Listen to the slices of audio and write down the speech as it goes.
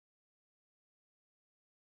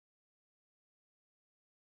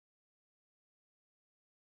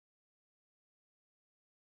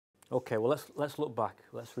Okay, well let's look back.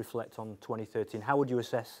 Let's reflect on 2013. How would you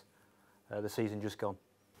assess the season just gone?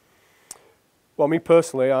 Well, me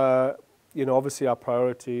personally, you know, obviously our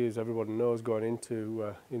priority, as everybody knows, going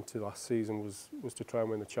into last season was to try and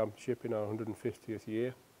win the championship in our 150th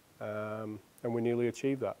year, and we nearly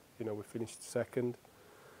achieved that. You know, we finished second.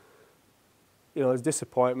 You know, there's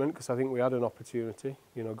disappointment because I think we had an opportunity.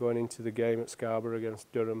 You know, going into the game at Scarborough against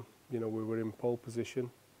Durham, you know, we were in pole position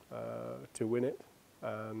to win it,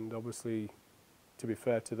 and obviously, to be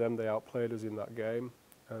fair to them, they outplayed us in that game,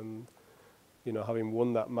 and you know, having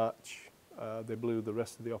won that match, they blew the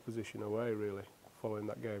rest of the opposition away, really, following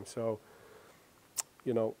that game. So,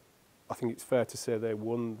 you know, I think it's fair to say they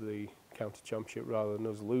won the county championship rather than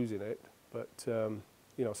us losing it. But,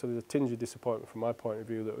 you know, so there's a tinge of disappointment from my point of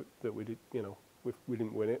view that we did, you know, we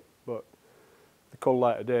didn't win it. But the cold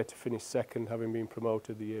light of day to finish second, having been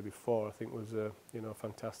promoted the year before, I think was a, you know,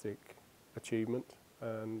 fantastic achievement.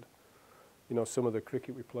 And, you know, some of the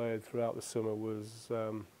cricket we played throughout the summer was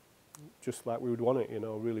just like we would want it, you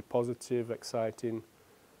know, really positive, exciting,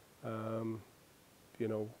 you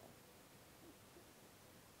know,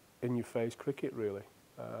 in-your-face cricket, really.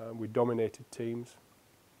 We dominated teams,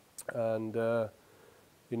 and,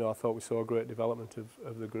 you know, I thought we saw a great development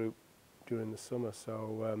of the group during the summer.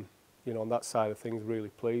 So, you know, on that side of things, really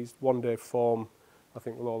pleased. One-day form, I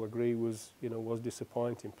think we'll all agree, was, you know, was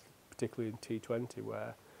disappointing, particularly in T20,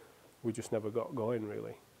 where we just never got going,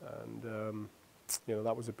 really. And, you know,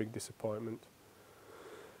 that was a big disappointment.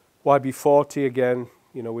 YB40, again,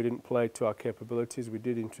 you know, we didn't play to our capabilities. We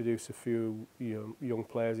did introduce a few young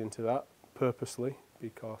players into that purposely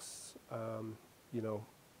because, you know,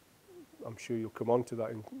 I'm sure you'll come on to that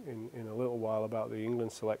in a little while about the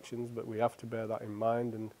England selections, but we have to bear that in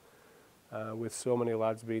mind. And with so many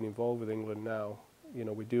lads being involved with England now, you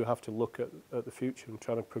know, we do have to look at the future and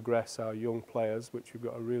try to progress our young players, which we've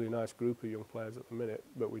got a really nice group of young players at the minute,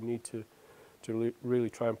 but we need to really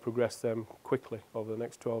try and progress them quickly over the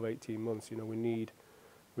next 12, 18 months. You know, we need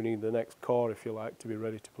the next core, if you like, to be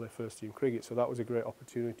ready to play first team cricket. So that was a great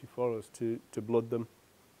opportunity for us to blood them,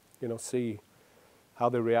 you know, see how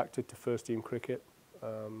they reacted to first team cricket,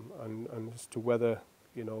 and as to whether,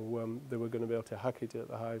 you know, they were going to be able to hack it at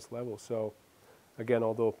the highest level. So again,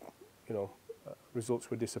 although, you know,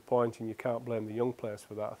 results were disappointing, you can't blame the young players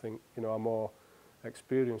for that. I think, you know, our more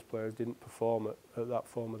experienced players didn't perform at that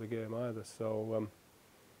form of the game either. So,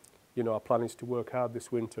 you know, our plan is to work hard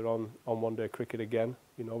this winter on one-day cricket again.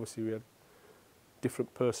 You know, obviously we had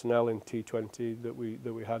different personnel in T20 that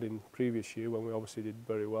we had in previous year when we obviously did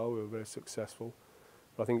very well. We were very successful.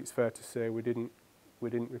 But I think it's fair to say we didn't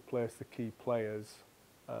replace the key players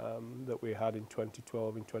that we had in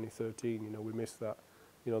 2012 and 2013. You know, we missed that.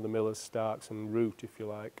 You know, the Millers, Starks, and Root, if you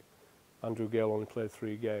like. Andrew Gale only played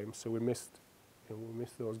 3 games, so we missed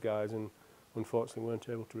those guys, and unfortunately weren't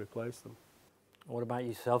able to replace them. What about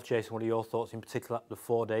yourself, Jason? What are your thoughts in particular the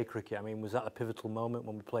 4-day cricket? I mean, was that a pivotal moment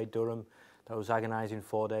when we played Durham? That was agonising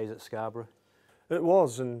 4 days at Scarborough? It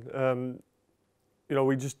was, and you know,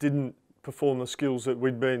 we just didn't perform the skills that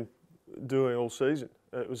we'd been doing all season.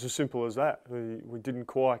 It was as simple as that. We didn't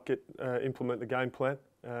quite implement the game plan,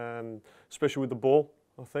 especially with the ball.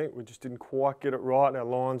 I think we just didn't quite get it right. Our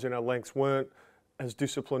lines and our lengths weren't as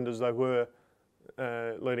disciplined as they were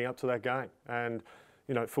leading up to that game. And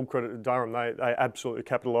you know, full credit to Durham, they absolutely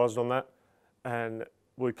capitalised on that, and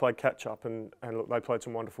we played catch up. And look, they played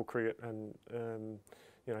some wonderful cricket, and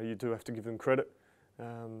you know, you do have to give them credit,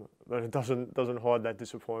 but it doesn't hide that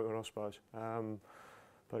disappointment, I suppose.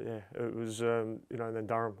 But yeah, it was, you know, and then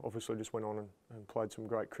Durham obviously just went on and played some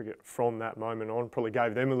great cricket from that moment on. Probably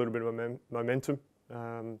gave them a little bit of momentum.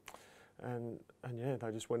 And yeah,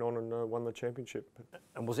 they just went on and won the championship.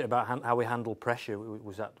 And was it about how we handled pressure?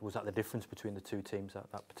 Was that the difference between the two teams at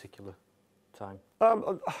that particular time?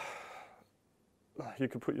 You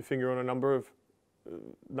could put your finger on a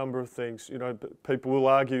number of things. You know, people will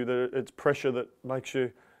argue that it's pressure that makes you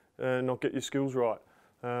not get your skills right.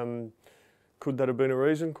 Could that have been a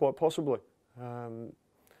reason? Quite possibly.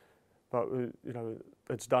 But you know,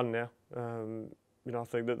 it's done now. You know, I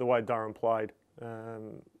think that the way Durham played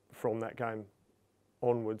from that game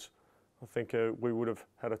onwards, I think we would have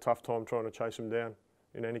had a tough time trying to chase them down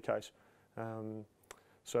in any case.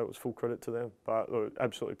 So it was full credit to them. But look,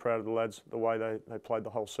 absolutely proud of the lads, the way they played the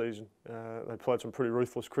whole season. They played some pretty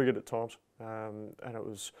ruthless cricket at times, and it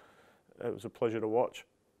was a pleasure to watch.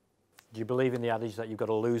 Do you believe in the adage that you've got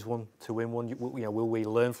to lose one to win one? You know, will we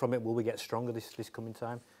learn from it? Will we get stronger this coming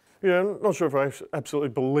time? Yeah, I'm not sure if I absolutely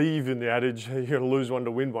believe in the adage, you've got to lose one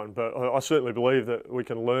to win one, but I certainly believe that we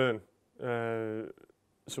can learn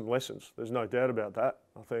some lessons. There's no doubt about that.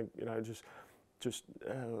 I think, you know, just just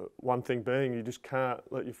one thing being, you just can't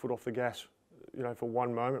let your foot off the gas, you know, for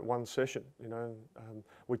one moment, one session. You know,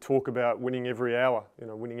 we talk about winning every hour, you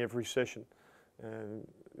know, winning every session, and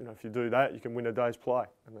you know, if you do that, you can win a day's play,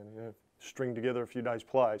 and then you know, string together a few days'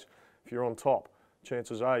 plays. If you're on top,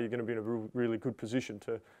 chances are you're going to be in a really good position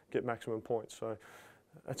to get maximum points. So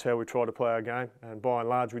that's how we try to play our game, and by and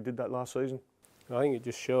large, we did that last season. I think it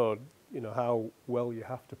just showed, you know, how well you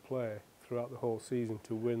have to play throughout the whole season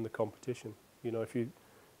to win the competition. You know, if you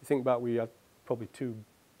think back, we had probably 2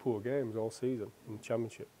 poor games all season in the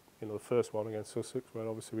championship. You know, the first one against Sussex, where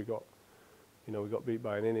obviously we got beat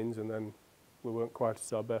by an innings, and then we weren't quite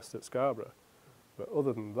at our best at Scarborough. But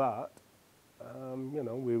other than that, you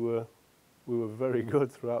know, we were very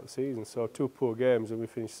good throughout the season. So 2 poor games and we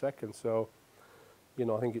finished second. So, you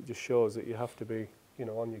know, I think it just shows that you have to be, you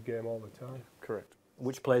know, on your game all the time. Correct.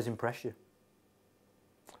 Which players impress you?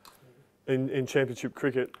 In championship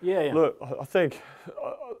cricket? Yeah. Look, I think,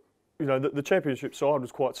 you know, the championship side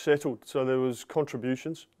was quite settled, so there was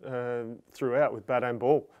contributions throughout with bat and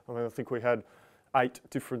ball. I mean, I think we had 8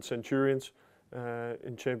 different centurions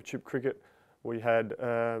in championship cricket. We had,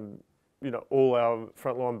 you know, all our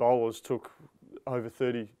frontline bowlers took over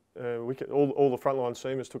 30 wickets. All the frontline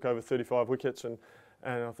seamers took over 35 wickets, and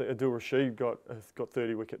I think Adil Rashid got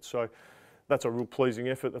 30 wickets. So that's a real pleasing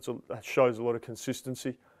effort. That shows a lot of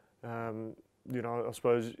consistency. You know, I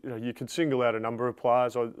suppose, you know, you could single out a number of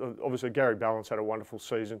players. Obviously, Gary Ballance had a wonderful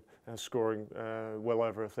season, scoring well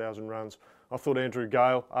over 1,000 runs. I thought Andrew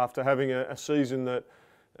Gale, after having a season that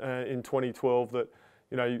in 2012 that,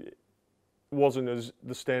 you know, wasn't as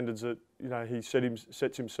the standards that, you know, he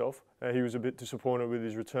sets himself, he was a bit disappointed with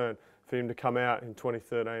his return. For him to come out in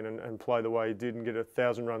 2013 and play the way he did and get a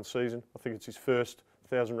 1,000-run season, I think it's his first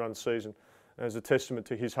 1,000-run season, as a testament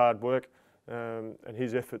to his hard work and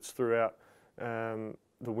his efforts throughout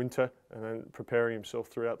the winter, and then preparing himself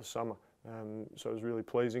throughout the summer. So it was really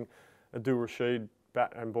pleasing. Adil Rashid,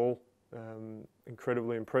 bat and ball,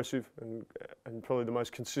 incredibly impressive, and probably the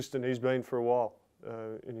most consistent he's been for a while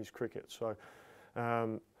in his cricket. So,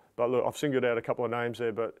 but look, I've singled out a couple of names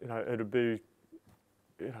there, but you know, it'd be,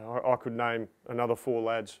 you know, I could name another 4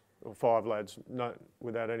 lads or 5 lads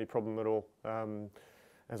without any problem at all.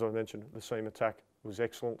 As I mentioned, the seam attack was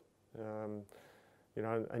excellent. You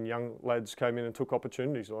know, and young lads came in and took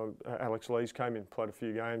opportunities. Alex Lees came in, played a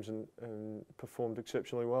few games, and performed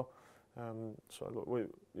exceptionally well. So look,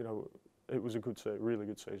 you know, it was a really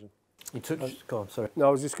good season. Go on, sorry. No,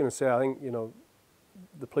 I was just going to say, I think, you know,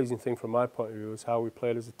 the pleasing thing from my point of view was how we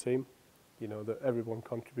played as a team. You know, that everyone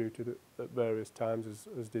contributed at various times,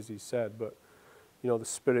 as Dizzy said. But you know, the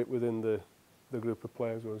spirit within the group of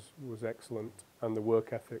players was excellent, and the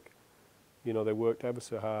work ethic. You know, they worked ever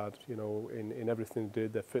so hard, you know, in everything they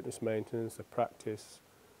did, their fitness maintenance, their practice,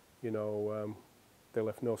 you know, they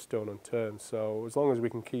left no stone unturned. So as long as we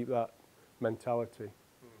can keep that mentality,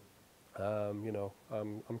 you know,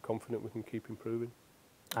 I'm confident we can keep improving.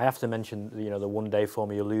 I have to mention, you know, the one-day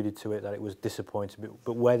form, you alluded to it, that it was disappointing,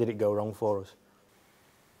 but where did it go wrong for us?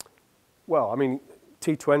 Well, I mean,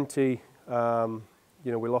 T20,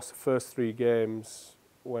 you know, we lost the first 3 games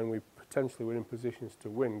when we potentially were in positions to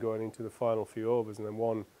win going into the final few overs, and then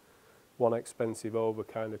one expensive over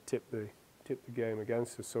kind of tipped the game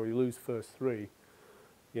against us. So you lose first 3.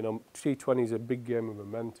 You know, T20 is a big game of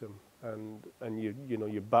momentum, and you know,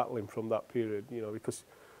 you're battling from that period. You know, because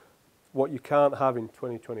what you can't have in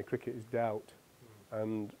 2020 cricket is doubt,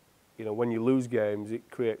 and you know, when you lose games,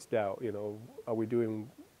 it creates doubt. You know, are we doing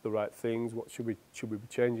the right things? What should we be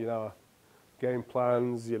changing our game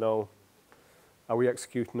plans? You know, are we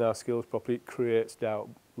executing our skills properly? It creates doubt,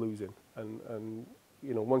 losing, and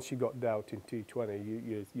you know, once you got doubt in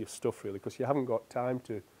T20, you're stuffed really, because you haven't got time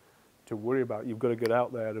to worry about it. You've got to get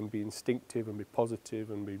out there and be instinctive and be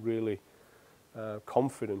positive and be really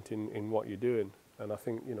confident in what you're doing. And I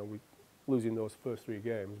think, you know, losing those first 3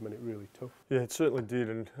 games made it really tough. Yeah, it certainly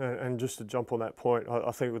did, and just to jump on that point,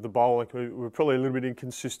 I think with the bowling, we were probably a little bit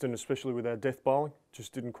inconsistent, especially with our death bowling.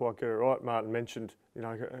 Just didn't quite get it right. Martyn mentioned, you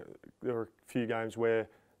know, there were a few games where,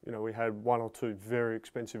 you know, we had 1 or 2 very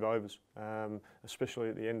expensive overs, especially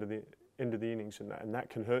at the end of the innings, and that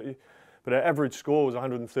can hurt you. But our average score was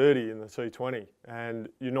 130 in the T20, and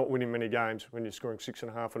you're not winning many games when you're scoring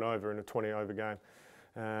 6.5 and over in a 20-over game.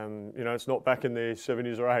 You know, it's not back in the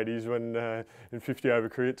 70s or 80s when in 50-over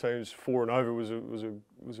cricket teams 4 and over was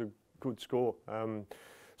a good score.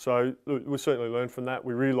 So we certainly learned from that.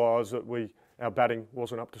 We realised that our batting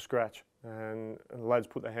wasn't up to scratch, and the lads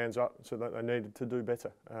put their hands up so that they needed to do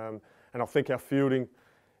better. And I think our fielding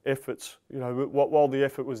efforts, you know, while the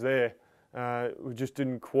effort was there, we just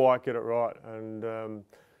didn't quite get it right. And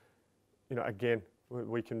you know, again,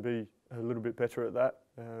 we can be a little bit better at that,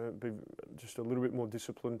 be just a little bit more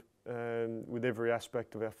disciplined with every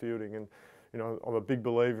aspect of our fielding. And, you know, I'm a big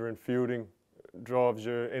believer in fielding drives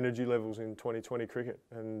your energy levels in 2020 cricket.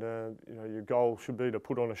 And, you know, your goal should be to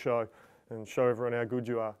put on a show and show everyone how good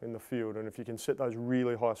you are in the field. And if you can set those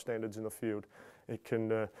really high standards in the field, it can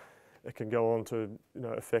go on to, you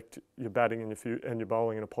know, affect your batting and your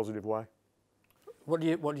bowling in a positive way. What do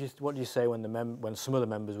you say when some of the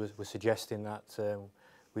members were suggesting that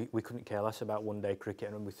we couldn't care less about one-day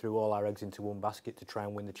cricket and we threw all our eggs into one basket to try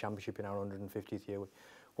and win the championship in our 150th year?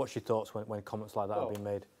 What's your thoughts when comments like that have been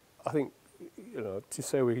made? I think, you know, to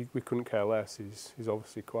say we couldn't care less is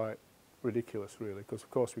obviously quite ridiculous, really, because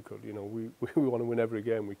of course we could. You know, we want to win every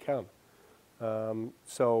game we can.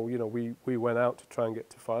 So, you know, we went out to try and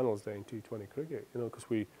get to finals day in T20 cricket, you know, because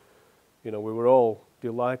we were all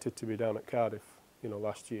delighted to be down at Cardiff, you know,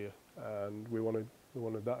 last year, and we wanted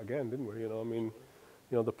that again, didn't we? You know, I mean,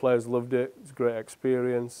 you know, the players loved it. It's a great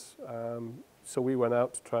experience. So we went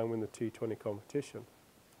out to try and win the T20 competition.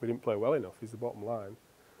 We didn't play well enough, is the bottom line.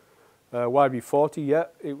 YB40, yeah,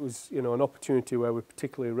 it was, you know, an opportunity where we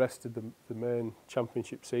particularly rested the main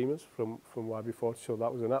championship seamers from YB40, so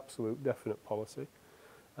that was an absolute definite policy.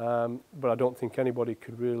 But I don't think anybody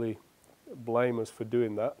could really blame us for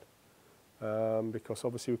doing that, because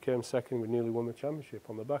obviously we came second, we nearly won the championship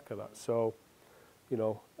on the back of that. So, you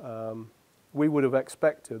know, we would have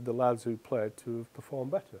expected the lads who played to have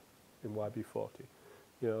performed better in YB40.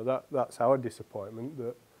 You know, that's our disappointment,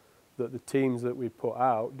 that the teams that we put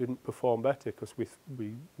out didn't perform better, because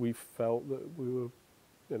we felt that we were,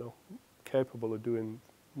 you know, capable of doing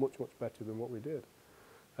much better than what we did.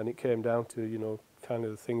 And it came down to, you know, kind of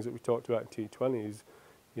the things that we talked about in T20s.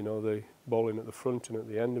 You know, the bowling at the front and at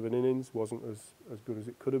the end of an innings wasn't as good as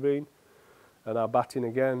it could have been. And our batting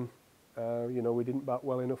again, you know, we didn't bat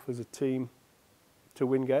well enough as a team to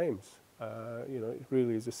win games. You know, it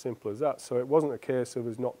really is as simple as that. So it wasn't a case of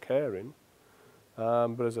us not caring.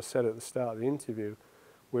 But as I said at the start of the interview,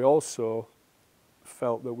 we also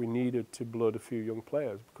felt that we needed to blood a few young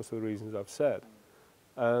players because of the reasons I've said.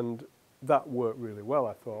 And that worked really well,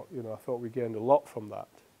 I thought. You know, I thought we gained a lot from that.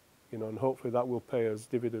 You know, and hopefully that will pay us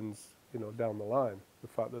dividends, you know, down the line. The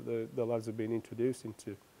fact that the lads have been introduced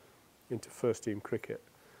into first team cricket.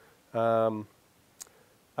 And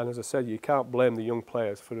as I said, you can't blame the young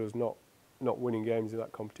players for us not winning games in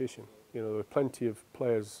that competition. You know, there were plenty of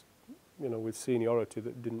players, you know, with seniority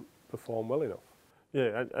that didn't perform well enough.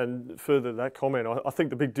 Yeah, and further that comment, I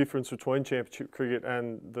think the big difference between championship cricket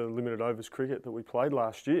and the limited overs cricket that we played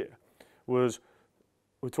last year was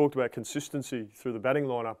we talked about consistency through the batting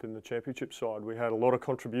lineup in the championship side. We had a lot of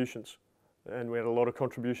contributions, and we had a lot of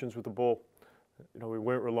contributions with the ball. You know, we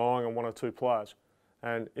weren't relying on one or two players.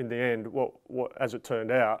 And in the end, as it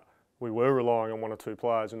turned out, we were relying on one or two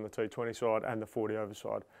players in the T20 side and the 40 over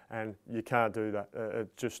side, and you can't do that.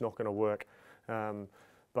 It's just not going to work.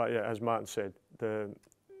 But yeah, as Martyn said,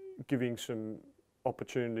 giving some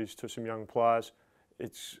opportunities to some young players,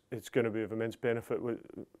 it's going to be of immense benefit.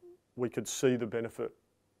 We could see the benefit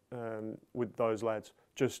with those lads,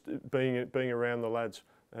 just being around the lads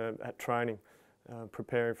at training,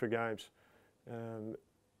 preparing for games.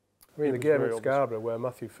 I mean, the game at Scarborough, where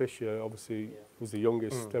Matthew Fisher obviously was the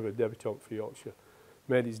youngest ever debutant for Yorkshire,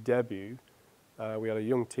 made his debut. We had a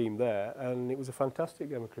young team there, and it was a fantastic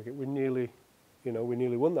game of cricket. We nearly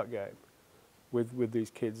won that game with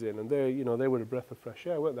these kids in, and they were a breath of fresh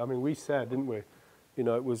air, weren't they? I mean, we said, didn't we? You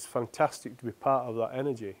know, it was fantastic to be part of that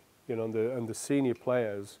energy. You know, and the senior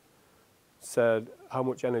players said how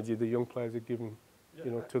much energy the young players had given,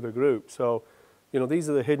 you know, to the group. So, you know, these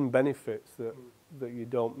are the hidden benefits that you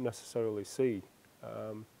don't necessarily see.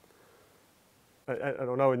 I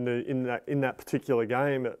don't know, in that particular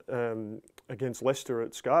game against Leicester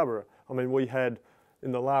at Scarborough, I mean, we had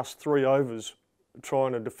in the last 3 overs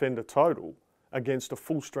trying to defend a total against a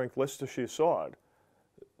full strength Leicestershire side.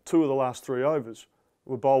 2 of the last 3 overs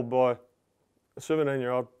were bowled by a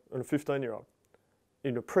 17-year-old and a 15-year-old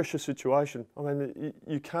in a pressure situation. I mean,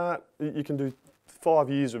 you can do 5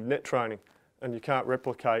 years of net training and you can't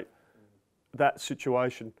replicate that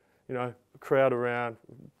situation. You know, crowd around,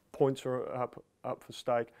 points are up for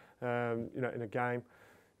stake, you know, in a game.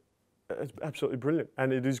 It's absolutely brilliant,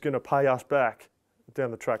 and it is going to pay us back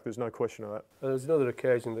down the track. There's no question of that. There's another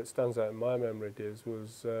occasion that stands out in my memory, Diz,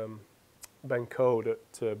 was Ben Code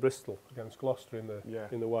at Bristol against Gloucester in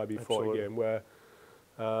the YB40 game, where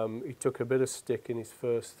he took a bit of stick in his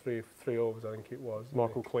first three overs, I think it was.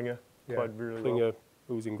 Michael Klinger played really well. Klinger,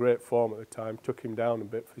 who was in great form at the time, took him down a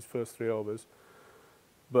bit for his first 3 overs.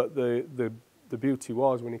 But the the beauty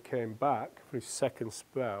was when he came back for his second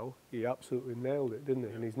spell, he absolutely nailed it, didn't he?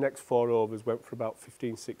 And his next 4 overs went for about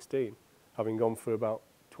 15, 16, having gone for about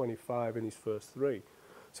 25 in his first 3.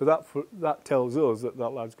 So that tells us that that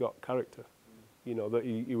lad's got character. You know, that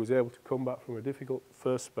he was able to come back from a difficult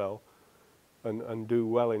first spell and do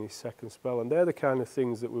well in his second spell. And they're the kind of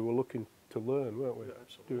things that we were looking to learn, weren't we,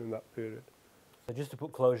 during that period. So just to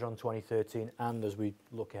put closure on 2013, and as we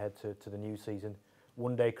look ahead to the new season,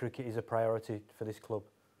 one-day cricket is a priority for this club?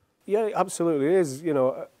 Yeah, it absolutely is. You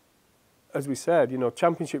know, as we said, you know,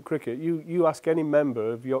 Championship cricket, you ask any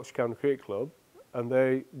member of Yorkshire County Cricket Club and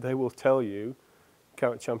they will tell you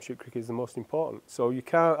County Championship cricket is the most important. So you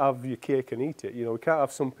can't have your cake and eat it. You know, we can't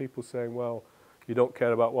have some people saying, well, you don't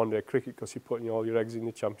care about one-day cricket because you're putting all your eggs in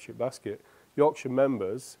the Championship basket. Yorkshire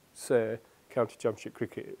members say County Championship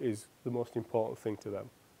cricket is the most important thing to them.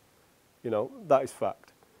 You know, that is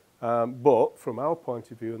fact. But from our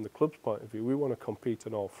point of view and the club's point of view, we want to compete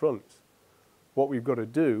on all fronts. What we've got to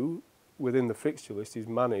do within the fixture list is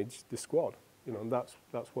manage the squad. You know, and that's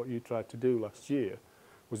what you tried to do last year,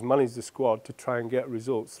 was manage the squad to try and get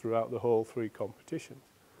results throughout the whole 3 competitions.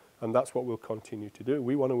 And that's what we'll continue to do.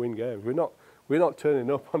 We want to win games. We're not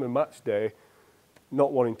turning up on a match day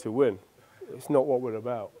not wanting to win. It's not what we're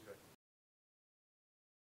about.